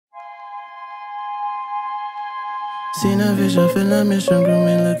Seen a vision, feel a mission,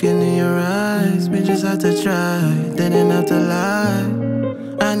 grooming, looking in your eyes. We just have to try, didn't have to lie.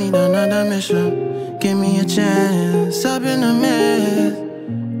 I need another mission, give me a chance. I've been a mess.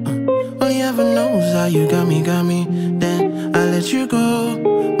 Only heaven knows how you got me. Then I let you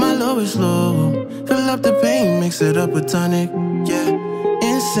go, my low is low. Fill up the pain, mix it up with tonic. Yeah,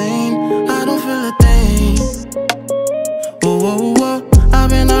 insane, I don't feel a thing. Whoa, whoa, whoa, I've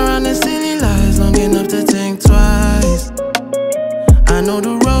been around the silly lies long enough to think twice. I know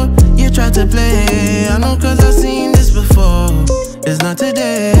the road you tried to play, I know cause I've seen this before. It's not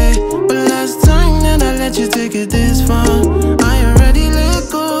today, but last time that I let you take it this far. I already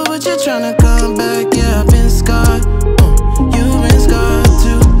let go, but you're tryna come back. Yeah, I've been scarred, you've been scarred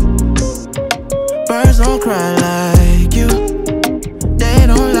too. Birds don't cry like you, they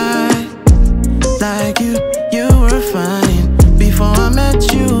don't lie like you. You were fine before I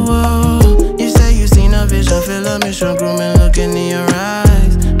met you. Oh, you say you seen a vision, feel a mission, grooming, looking in your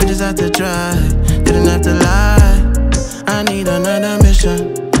eyes. We just had to try, didn't have to lie. I need another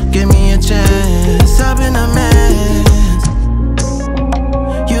mission, give me a chance. I've been a mess,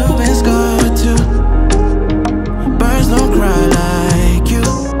 you've been scarred too. Birds don't cry like you,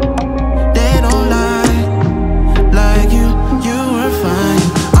 they don't lie like you. You were fine,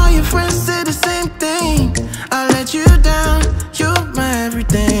 all your friends say the same thing. I let you down, you're my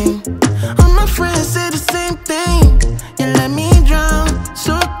everything. All my friends say the same thing. You let me drown,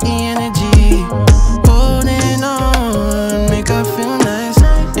 soak the energy. Holding on, make I feel nice.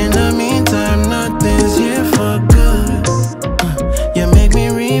 In the meantime, nothing's here for good. You make me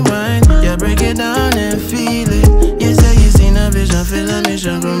rewind, you break it down and feel it. You say you seen a vision, feel a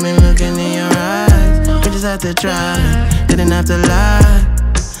mission, grooming, looking in your eyes. We just had to try, didn't have to lie.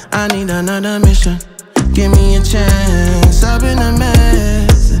 I need another mission, give me a chance. I've been a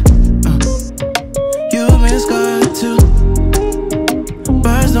mess, you've been scarred too.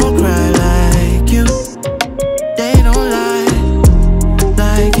 Birds don't cry like you, they don't lie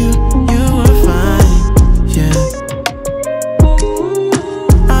like you. You were fine, yeah.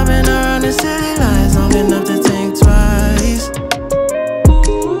 I've been around the city lights long enough to think twice.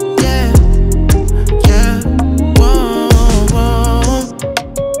 Yeah, yeah, whoa, whoa.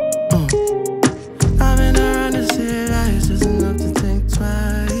 I've been around the city lights just enough to think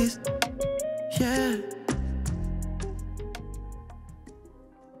twice. Yeah.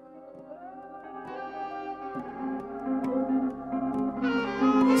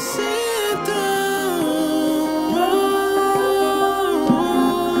 See it through.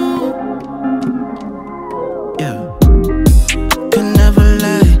 Yeah. Could never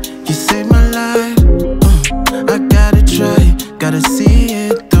lie, you saved my life. I gotta try, gotta see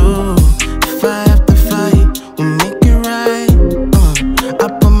it through. If I have to fight, we'll make it right. I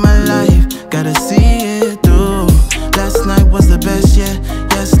put my life, gotta see it through. Last night was the best, yeah.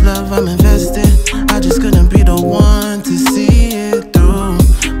 Yes, love, I'm invested. I just couldn't be the one to see it through.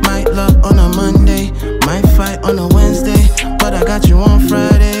 Might love on a Monday, might fight on a Wednesday, but I got you on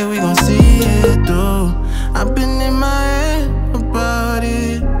Friday, we gon' see it through. I've been in my head about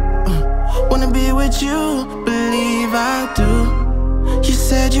it. Wanna be with you, believe I do. You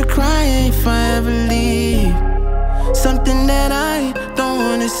said you're crying if I ever leave, something that I don't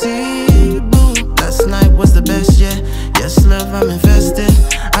wanna see. Ooh, last night was the best, yeah. Yes, love, I'm invested.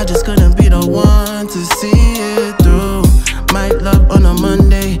 I just couldn't be the one to see it through. Might love on a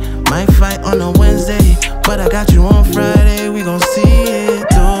Monday, might fight on a Wednesday, but I got you on Friday, we gon' see it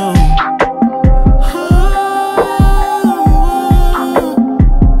through.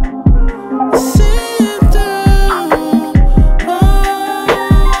 See it through.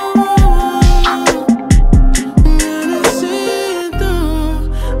 Gotta see it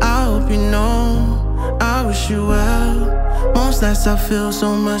through. I hope you know, I wish you well. Most nights I feel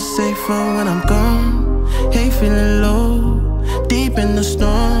so much safer when I'm gone. Hate feeling low, deep in the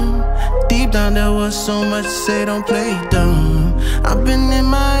storm. Deep down there was so much to say, don't play dumb. I've been in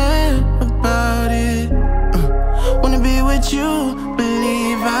my head about it. Wanna be with you,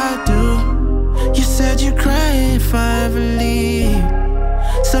 believe I do. You said you'd cry if I ever leave,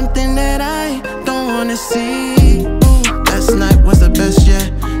 something that I